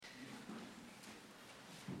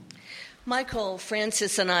Michael,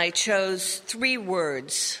 Francis, and I chose 3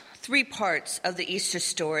 words, 3 parts of the Easter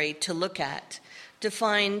story to look at, to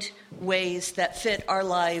find ways that fit our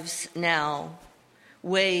lives now,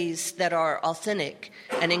 ways that are authentic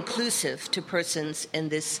and inclusive to persons in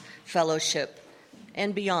this fellowship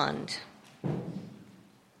and beyond.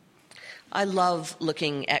 I love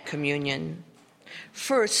looking at communion.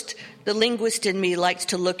 First, the linguist in me likes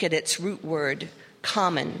to look at its root word,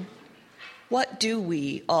 common. What do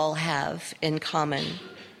we all have in common?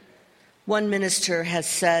 One minister has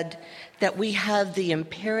said that we have the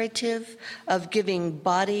imperative of giving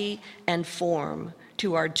body and form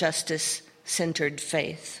to our justice-centered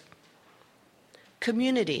faith.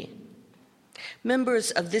 Community.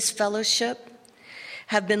 Members of this fellowship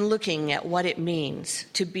have been looking at what it means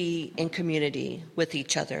to be in community with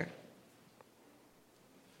each other.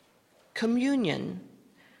 Communion.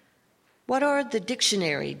 What are the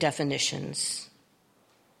dictionary definitions?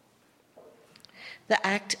 The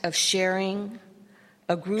act of sharing,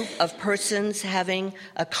 a group of persons having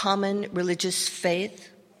a common religious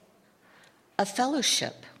faith, a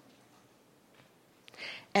fellowship,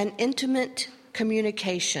 an intimate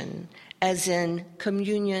communication, as in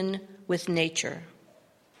communion with nature.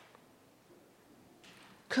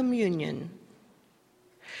 Communion.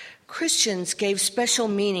 Christians gave special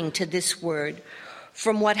meaning to this word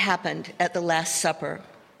from what happened at the Last Supper.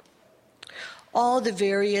 All the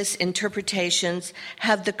various interpretations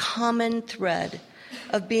have the common thread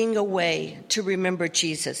of being a way to remember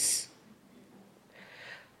Jesus.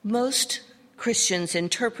 Most Christians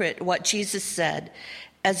interpret what Jesus said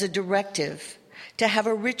as a directive to have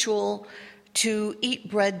a ritual to eat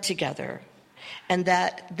bread together, and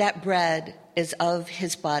that bread is of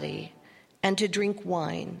his body, and to drink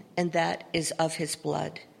wine, and that is of his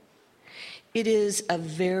blood. It is a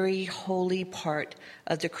very holy part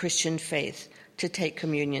of the Christian faith to take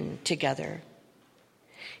communion together.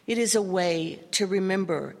 It is a way to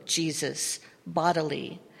remember Jesus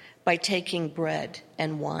bodily by taking bread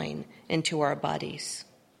and wine into our bodies.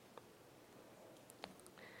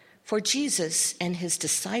 For Jesus and his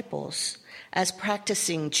disciples, as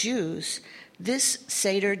practicing Jews, this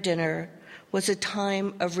Seder dinner was a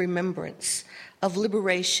time of remembrance, of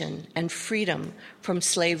liberation and freedom from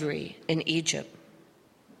slavery in Egypt.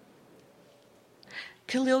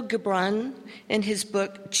 Khalil Gibran, in his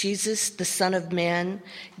book, Jesus, the Son of Man,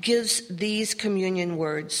 gives these communion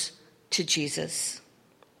words to Jesus.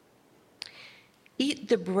 Eat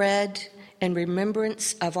the bread in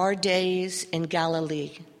remembrance of our days in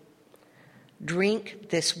Galilee. Drink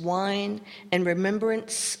this wine in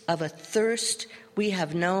remembrance of a thirst we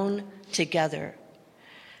have known together,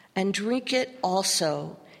 and drink it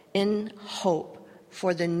also in hope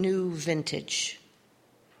for the new vintage.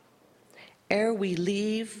 Ere we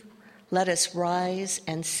leave, let us rise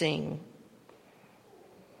and sing.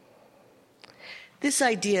 This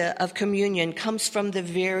idea of communion comes from the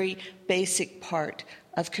very basic part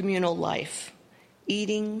of communal life: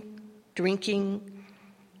 eating, drinking,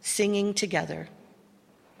 singing together,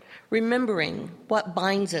 remembering what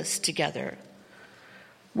binds us together,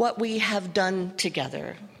 what we have done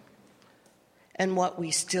together, and what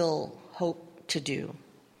we still hope to do.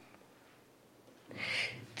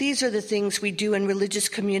 These are the things we do in religious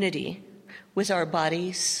community with our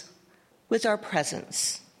bodies, with our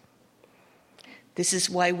presence. This is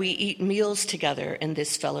why we eat meals together in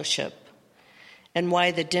this fellowship, and why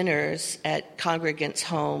the dinners at congregants'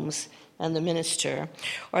 homes and the minister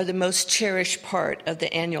are the most cherished part of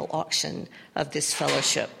the annual auction of this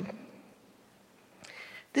fellowship.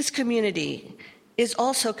 This community is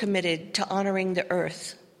also committed to honoring the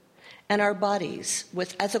earth and our bodies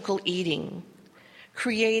with ethical eating,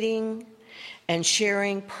 creating and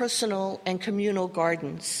sharing personal and communal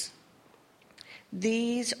gardens.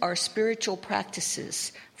 These are spiritual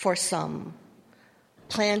practices for some: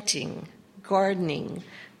 planting, gardening,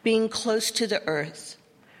 being close to the earth,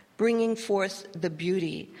 bringing forth the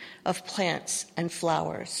beauty of plants and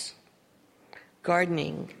flowers,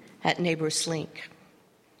 gardening at Neighbors Link.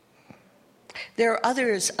 There are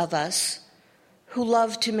others of us who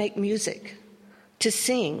love to make music, to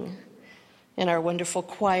sing in our wonderful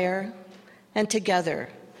choir, and together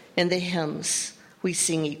in the hymns we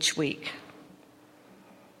sing each week.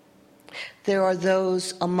 There are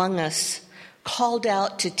those among us called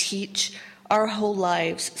out to teach our whole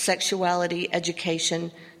lives sexuality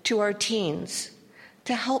education to our teens,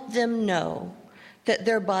 to help them know that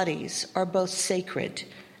their bodies are both sacred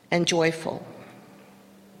and joyful.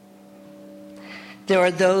 There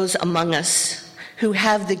are those among us who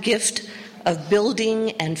have the gift of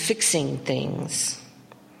building and fixing things.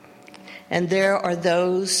 and there are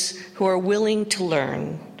those who are willing to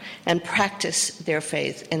learn and practice their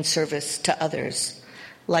faith in service to others,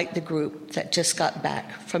 like the group that just got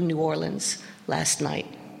back from New Orleans last night.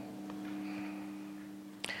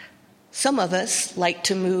 Some of us like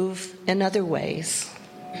to move in other ways.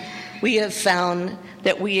 We have found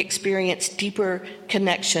that we experience deeper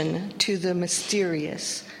connection to the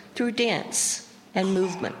mysterious through dance and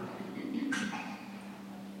movement.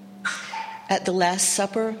 At the Last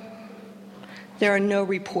Supper, there are no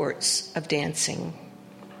reports of dancing.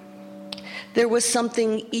 There was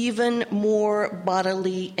something even more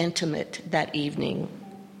bodily intimate that evening.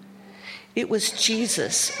 It was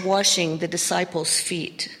Jesus washing the disciples'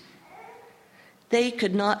 feet. They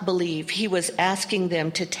could not believe he was asking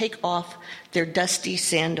them to take off their dusty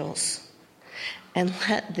sandals and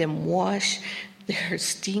let them wash their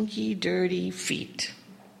stinky, dirty feet.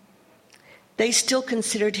 They still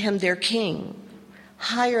considered him their king,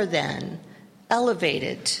 higher than,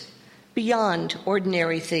 elevated, beyond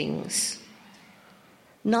ordinary things.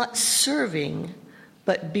 Not serving,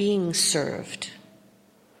 but being served.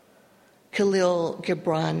 Khalil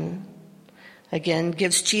Gibran again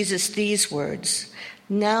gives Jesus these words,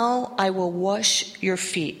 "Now I will wash your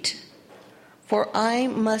feet, for I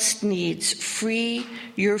must needs free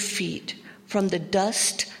your feet from the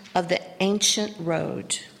dust of the ancient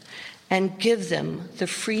road and give them the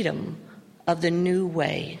freedom of the new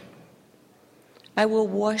way. I will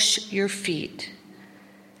wash your feet,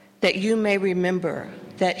 that you may remember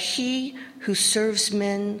that he who serves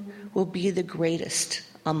men will be the greatest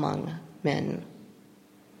among men."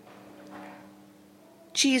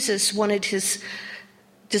 Jesus wanted his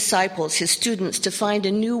disciples, his students, to find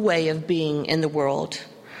a new way of being in the world,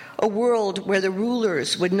 a world where the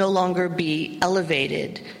rulers would no longer be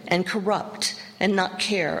elevated and corrupt and not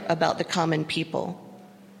care about the common people.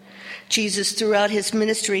 Jesus, throughout his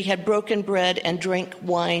ministry, had broken bread and drank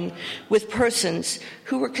wine with persons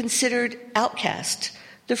who were considered outcast,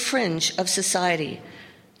 the fringe of society,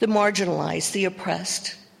 the marginalized, the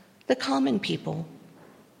oppressed, the common people.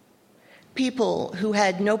 People who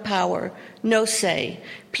had no power, no say,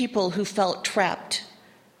 people who felt trapped,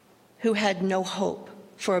 who had no hope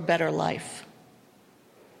for a better life.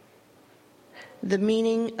 The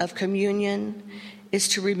meaning of communion is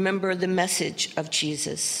to remember the message of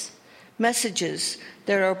Jesus, messages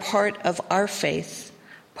that are part of our faith,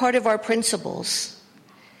 part of our principles.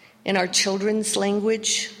 In our children's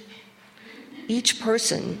language, each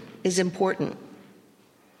person is important.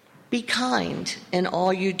 Be kind in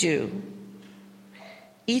all you do.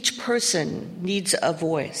 Each person needs a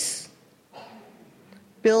voice.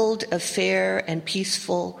 Build a fair and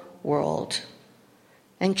peaceful world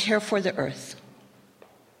and care for the earth.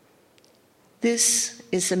 This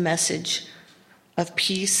is the message of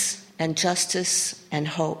peace and justice and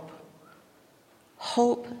hope.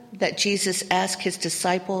 Hope that Jesus asked his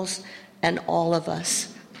disciples and all of us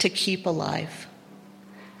to keep alive.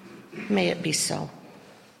 May it be so.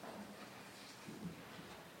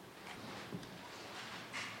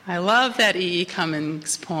 I love that E.E.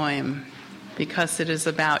 Cummings poem because it is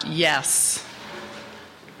about yes.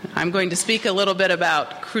 I'm going to speak a little bit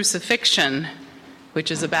about crucifixion, which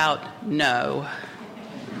is about no.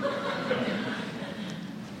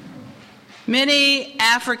 Many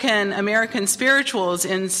African American spirituals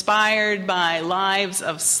inspired by lives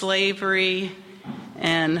of slavery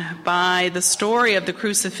and by the story of the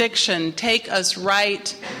crucifixion take us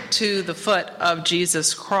right to the foot of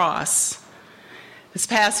Jesus' cross. This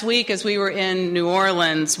past week, as we were in New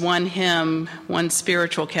Orleans, one hymn, one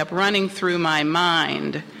spiritual kept running through my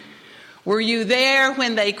mind. Were you there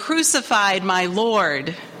when they crucified my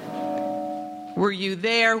Lord? Were you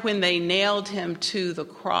there when they nailed him to the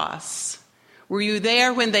cross? Were you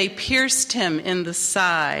there when they pierced him in the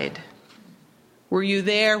side? Were you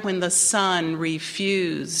there when the sun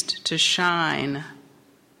refused to shine?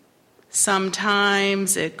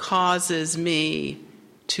 Sometimes it causes me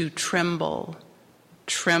to tremble.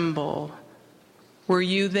 Were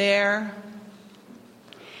you there?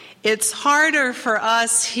 It's harder for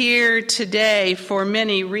us here today for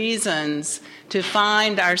many reasons to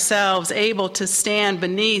find ourselves able to stand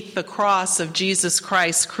beneath the cross of Jesus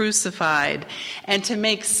Christ crucified and to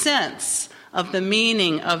make sense of the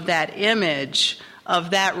meaning of that image,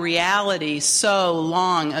 of that reality so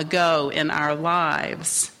long ago in our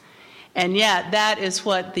lives. And yet that is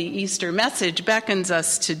what the Easter message beckons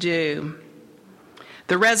us to do.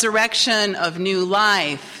 The resurrection of new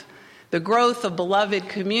life, the growth of beloved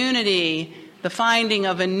community, the finding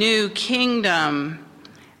of a new kingdom,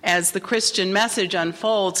 as the Christian message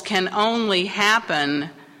unfolds, can only happen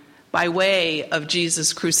by way of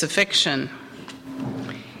Jesus' crucifixion.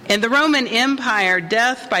 In the Roman Empire,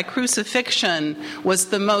 death by crucifixion was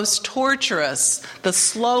the most torturous, the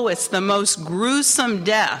slowest, the most gruesome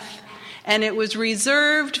death, and it was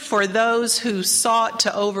reserved for those who sought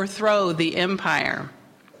to overthrow the empire.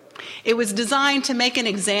 It was designed to make an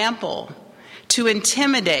example, to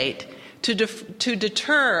intimidate, to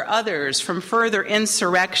deter others from further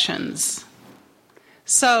insurrections.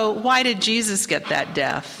 So why did Jesus get that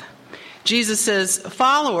death? Jesus'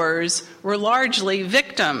 followers were largely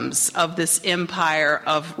victims of this empire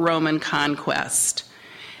of Roman conquest.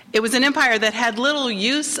 It was an empire that had little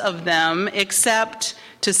use of them except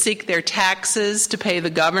to seek their taxes, to pay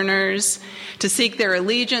the governors, to seek their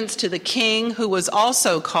allegiance to the king, who was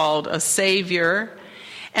also called a savior,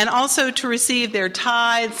 and also to receive their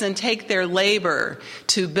tithes and take their labor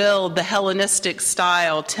to build the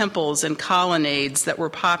Hellenistic-style temples and colonnades that were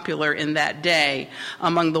popular in that day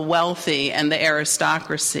among the wealthy and the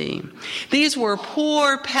aristocracy. These were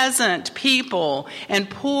poor peasant people and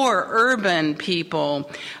poor urban people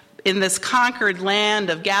in this conquered land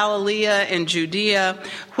of Galilee and Judea,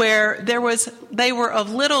 where they were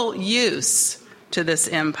of little use to this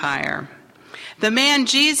empire. The man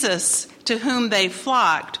Jesus, to whom they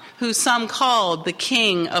flocked, who some called the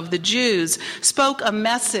King of the Jews, spoke a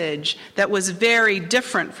message that was very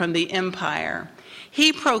different from the empire.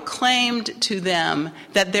 He proclaimed to them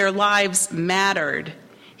that their lives mattered.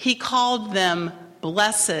 He called them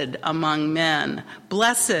blessed among men,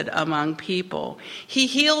 blessed among people. He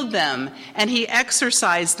healed them, and he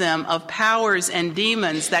exorcised them of powers and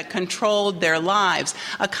demons that controlled their lives,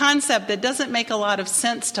 a concept that doesn't make a lot of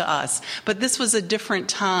sense to us, but this was a different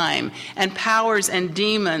time, and powers and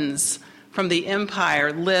demons from the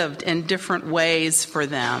empire lived in different ways for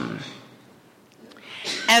them.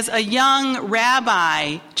 As a young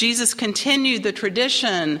rabbi, Jesus continued the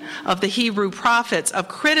tradition of the Hebrew prophets of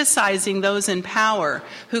criticizing those in power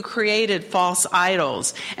who created false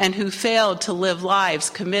idols and who failed to live lives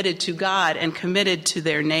committed to God and committed to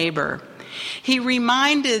their neighbor. He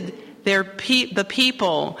reminded the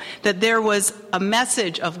people that there was a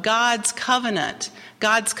message of God's covenant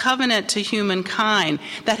to humankind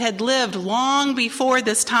that had lived long before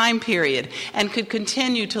this time period and could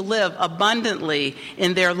continue to live abundantly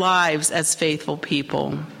in their lives as faithful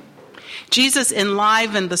people. Jesus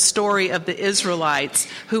enlivened the story of the Israelites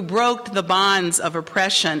who broke the bonds of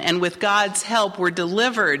oppression and with God's help were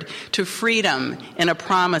delivered to freedom in a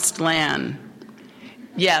promised land.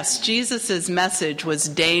 Yes, Jesus' message was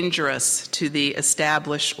dangerous to the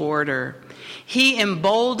established order. He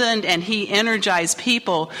emboldened and he energized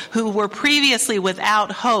people who were previously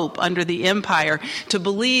without hope under the empire to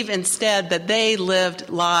believe instead that they lived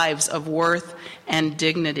lives of worth and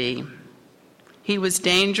dignity. He was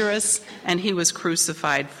dangerous and he was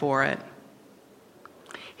crucified for it.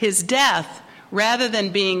 His death, rather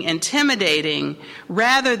than being intimidating,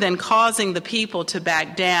 rather than causing the people to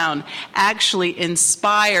back down, actually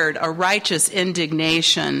inspired a righteous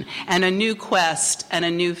indignation and a new quest and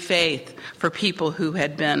a new faith for people who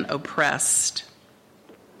had been oppressed.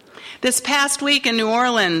 This past week in New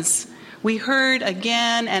Orleans, we heard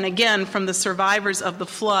again and again from the survivors of the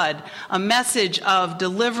flood a message of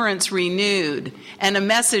deliverance renewed and a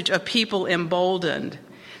message of people emboldened.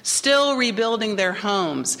 Still rebuilding their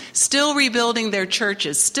homes, still rebuilding their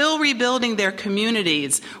churches, still rebuilding their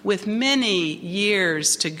communities with many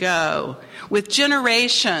years to go, with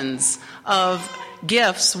generations of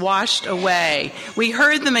gifts washed away. We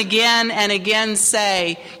heard them again and again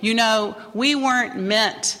say, we weren't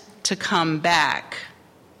meant to come back.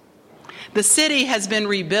 The city has been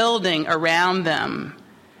rebuilding around them.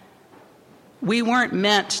 We weren't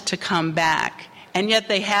meant to come back, and yet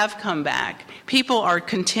they have come back. People are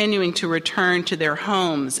continuing to return to their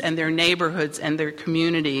homes and their neighborhoods and their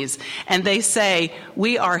communities, and they say,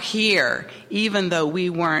 we are here, even though we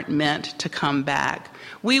weren't meant to come back.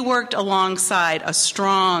 We worked alongside a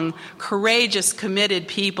strong, courageous, committed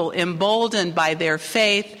people, emboldened by their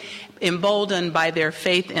faith in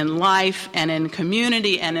life and in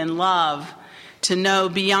community and in love, to know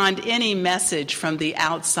beyond any message from the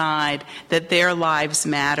outside that their lives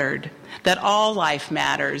mattered, that all life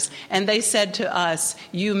matters. And they said to us,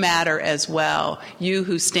 you matter as well, you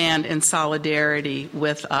who stand in solidarity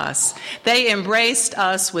with us. They embraced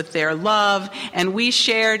us with their love, and we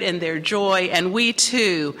shared in their joy, and we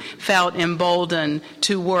too felt emboldened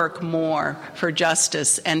to work more for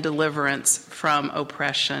justice and deliverance from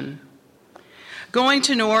oppression. Going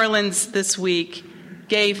to New Orleans this week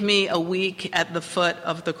gave me a week at the foot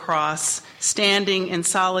of the cross, standing in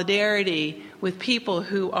solidarity with people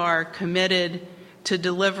who are committed to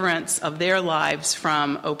deliverance of their lives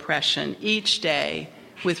from oppression each day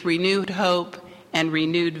with renewed hope and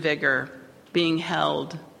renewed vigor, being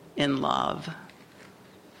held in love.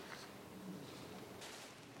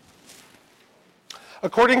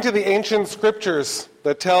 According to the ancient scriptures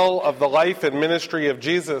that tell of the life and ministry of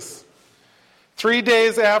Jesus, 3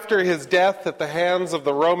 days after his death at the hands of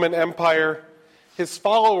the Roman Empire, his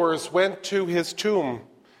followers went to his tomb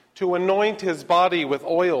to anoint his body with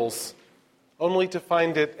oils, only to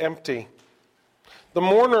find it empty. The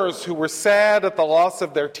mourners who were sad at the loss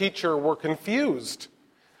of their teacher were confused.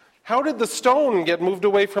 How did the stone get moved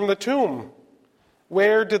away from the tomb?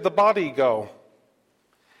 Where did the body go?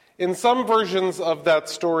 In some versions of that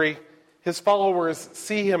story, his followers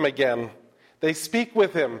see him again. They speak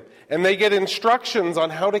with him, and they get instructions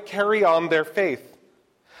on how to carry on their faith.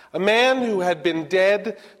 A man who had been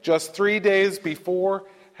dead just 3 days before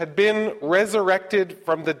had been resurrected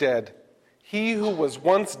from the dead. He who was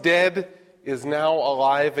once dead is now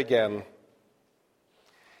alive again.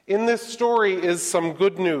 In this story is some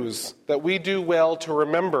good news that we do well to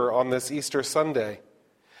remember on this Easter Sunday.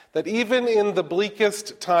 That even in the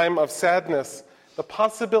bleakest time of sadness, the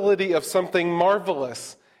possibility of something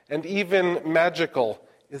marvelous and even magical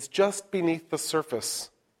is just beneath the surface.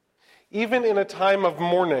 Even in a time of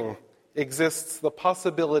mourning exists the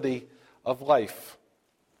possibility of life.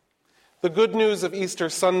 The good news of Easter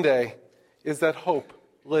Sunday is that hope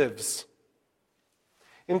lives.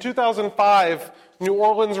 In 2005, New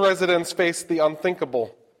Orleans residents faced the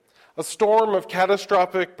unthinkable, a storm of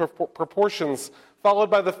catastrophic proportions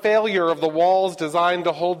followed by the failure of the walls designed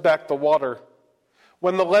to hold back the water.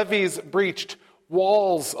 When the levees breached,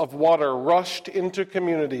 walls of water rushed into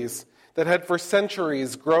communities that had for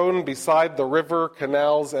centuries grown beside the river,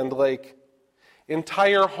 canals, and lake.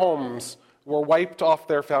 Entire homes were wiped off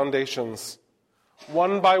their foundations.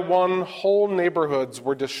 One by one, whole neighborhoods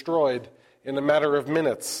were destroyed in a matter of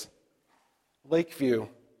minutes. Lakeview,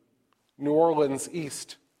 New Orleans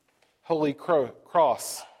East, Holy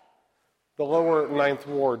Cross, the lower Ninth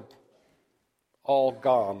Ward, all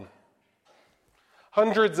gone.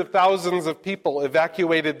 Hundreds of thousands of people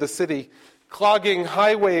evacuated the city, clogging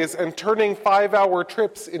highways and turning 5-hour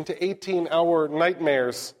trips into 18-hour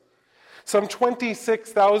nightmares. Some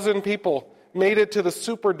 26,000 people made it to the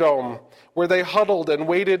Superdome, where they huddled and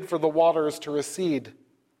waited for the waters to recede.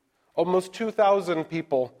 Almost 2,000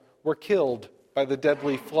 people were killed by the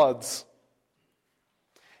deadly floods.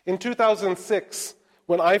 In 2006,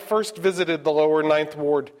 when I first visited the lower Ninth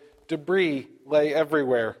Ward, debris lay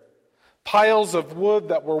everywhere. Piles of wood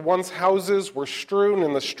that were once houses were strewn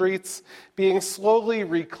in the streets, being slowly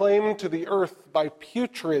reclaimed to the earth by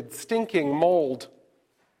putrid, stinking mold.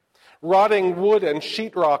 Rotting wood and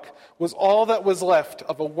sheetrock was all that was left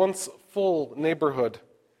of a once full neighborhood.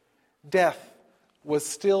 Death was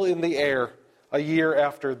still in the air a year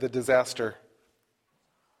after the disaster.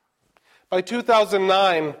 By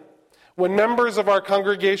 2009, when members of our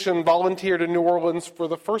congregation volunteered in New Orleans for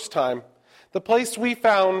the first time, the place we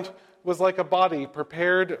found was like a body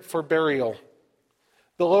prepared for burial.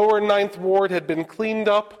 The lower Ninth Ward had been cleaned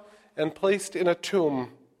up and placed in a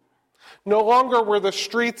tomb. No longer were the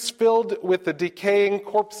streets filled with the decaying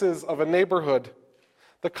corpses of a neighborhood.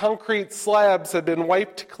 The concrete slabs had been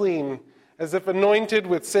wiped clean, as if anointed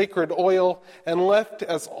with sacred oil, and left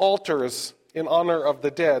as altars in honor of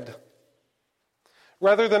the dead.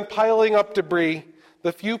 Rather than piling up debris,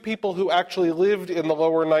 the few people who actually lived in the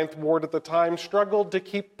lower Ninth Ward at the time struggled to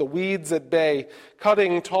keep the weeds at bay,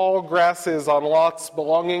 cutting tall grasses on lots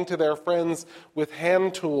belonging to their friends with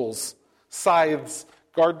hand tools, scythes,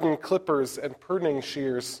 garden clippers, and pruning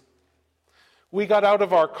shears. We got out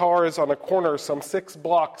of our cars on a corner some 6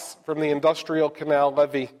 blocks from the Industrial Canal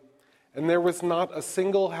levee, and there was not a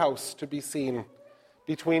single house to be seen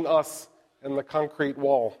between us and the concrete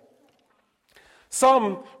wall.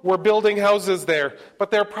 Some were building houses there,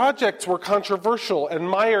 but their projects were controversial and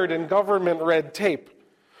mired in government red tape.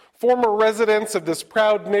 Former residents of this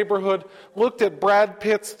proud neighborhood looked at Brad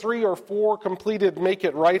Pitt's 3 or 4 completed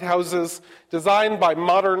make-it-right houses designed by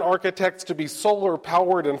modern architects to be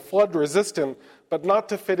solar-powered and flood-resistant, but not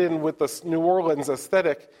to fit in with the New Orleans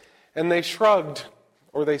aesthetic, and they shrugged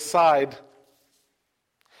or they sighed.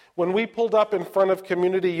 When we pulled up in front of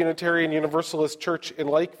Community Unitarian Universalist Church in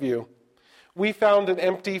Lakeview, we found an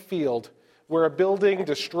empty field where a building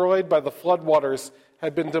destroyed by the floodwaters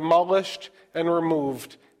had been demolished and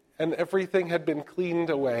removed, and everything had been cleaned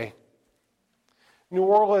away. New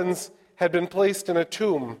Orleans had been placed in a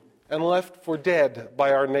tomb and left for dead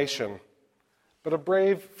by our nation, but a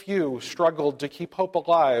brave few struggled to keep hope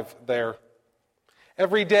alive there.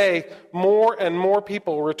 Every day, more and more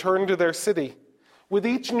people returned to their city. With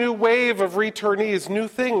each new wave of returnees, new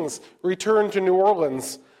things returned to New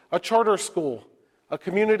Orleans: a charter school, a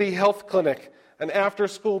community health clinic, an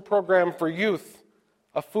after-school program for youth,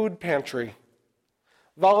 a food pantry.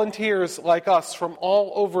 Volunteers like us from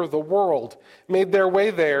all over the world made their way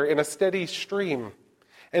there in a steady stream,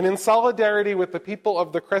 and in solidarity with the people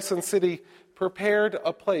of the Crescent City, prepared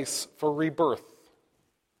a place for rebirth.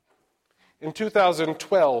 In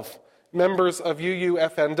 2012, members of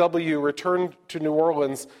UUFNW returned to New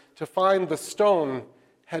Orleans to find the stone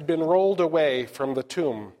had been rolled away from the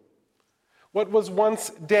tomb. What was once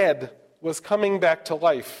dead was coming back to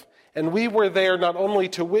life, and we were there not only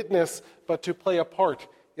to witness, but to play a part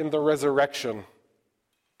in the resurrection.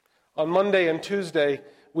 On Monday and Tuesday,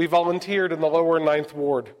 we volunteered in the lower Ninth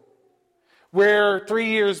Ward, where 3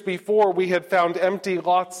 years before we had found empty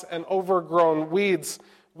lots and overgrown weeds.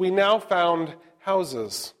 We now found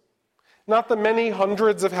houses. Not the many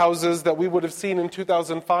hundreds of houses that we would have seen in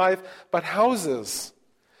 2005, but houses.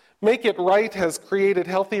 Make It Right has created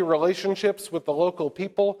healthy relationships with the local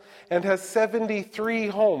people and has 73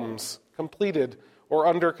 homes completed or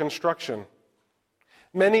under construction.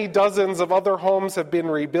 Many dozens of other homes have been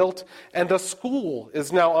rebuilt, and a school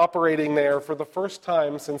is now operating there for the first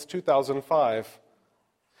time since 2005.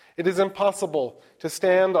 It is impossible to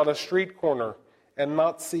stand on a street corner and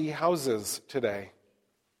not see houses today.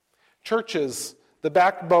 Churches, the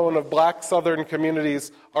backbone of Black Southern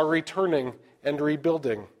communities, are returning and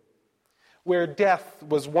rebuilding. Where death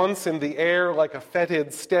was once in the air like a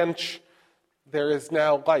fetid stench, there is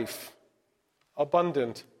now life,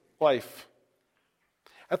 abundant life.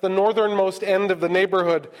 At the northernmost end of the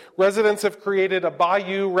neighborhood, residents have created a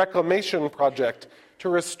bayou reclamation project to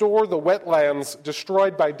restore the wetlands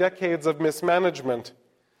destroyed by decades of mismanagement.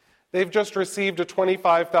 They've just received a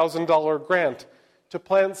 $25,000 grant to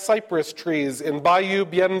plant cypress trees in Bayou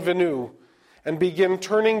Bienvenue and begin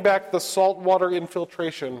turning back the saltwater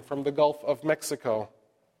infiltration from the Gulf of Mexico.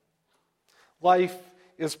 Life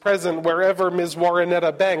is present wherever Ms.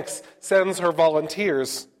 Warrenetta Banks sends her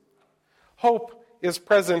volunteers. Hope is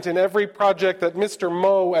present in every project that Mr.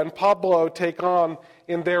 Mo and Pablo take on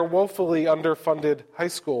in their woefully underfunded high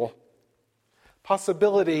school.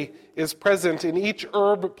 Possibility is present in each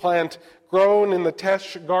herb plant grown in the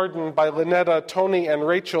Tesh garden by Lynetta, Tony, and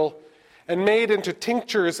Rachel, and made into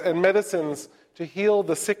tinctures and medicines to heal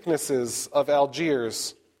the sicknesses of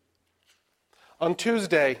Algiers. On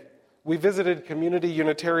Tuesday, we visited Community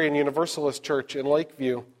Unitarian Universalist Church in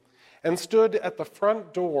Lakeview and stood at the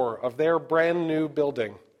front door of their brand new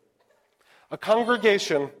building. A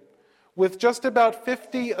congregation with just about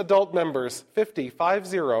 50 adult members, 50,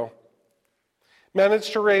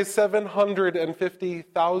 managed to raise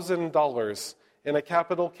 $750,000 in a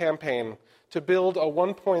capital campaign to build a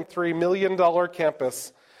 $1.3 million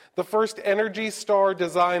campus, the first Energy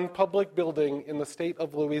Star-designed public building in the state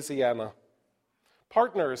of Louisiana.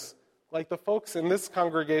 Partners, like the folks in this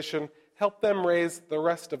congregation, helped them raise the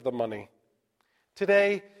rest of the money.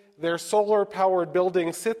 Today, their solar-powered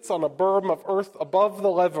building sits on a berm of earth above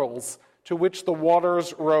the levels to which the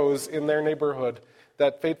waters rose in their neighborhood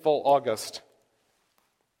that fateful August.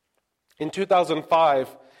 In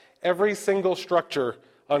 2005, every single structure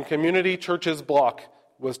on Community Church's block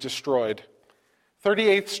was destroyed.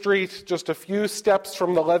 38th Street, just a few steps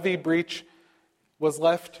from the levee breach, was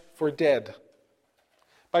left for dead.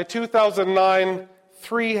 By 2009,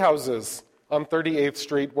 3 houses on 38th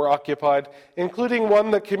Street were occupied, including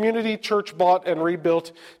one that Community Church bought and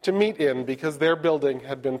rebuilt to meet in because their building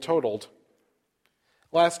had been totaled.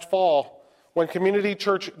 Last fall, when Community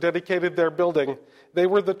Church dedicated their building, they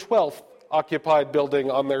were the 12th occupied building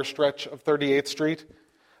on their stretch of 38th Street.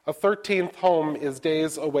 A 13th home is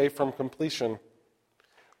days away from completion.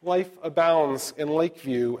 Life abounds in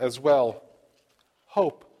Lakeview as well.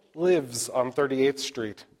 Hope lives on 38th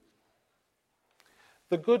Street.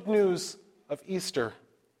 The good news of Easter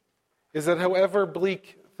is that however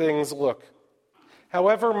bleak things look,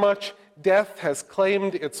 however much death has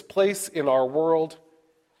claimed its place in our world,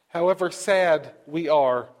 however sad we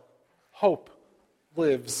are, hope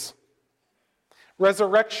lives.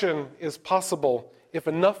 Resurrection is possible if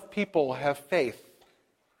enough people have faith.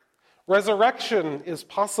 Resurrection is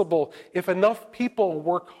possible if enough people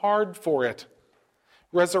work hard for it.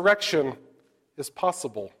 Resurrection is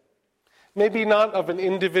possible. Maybe not of an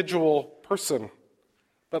individual person,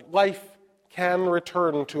 but life can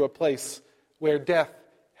return to a place where death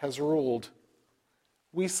has ruled.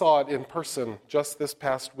 We saw it in person just this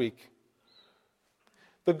past week.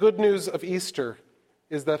 The good news of Easter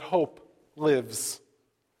is that hope lives.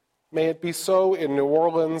 May it be so in New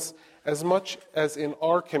Orleans as much as in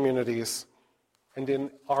our communities and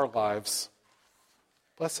in our lives.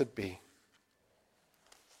 Blessed be.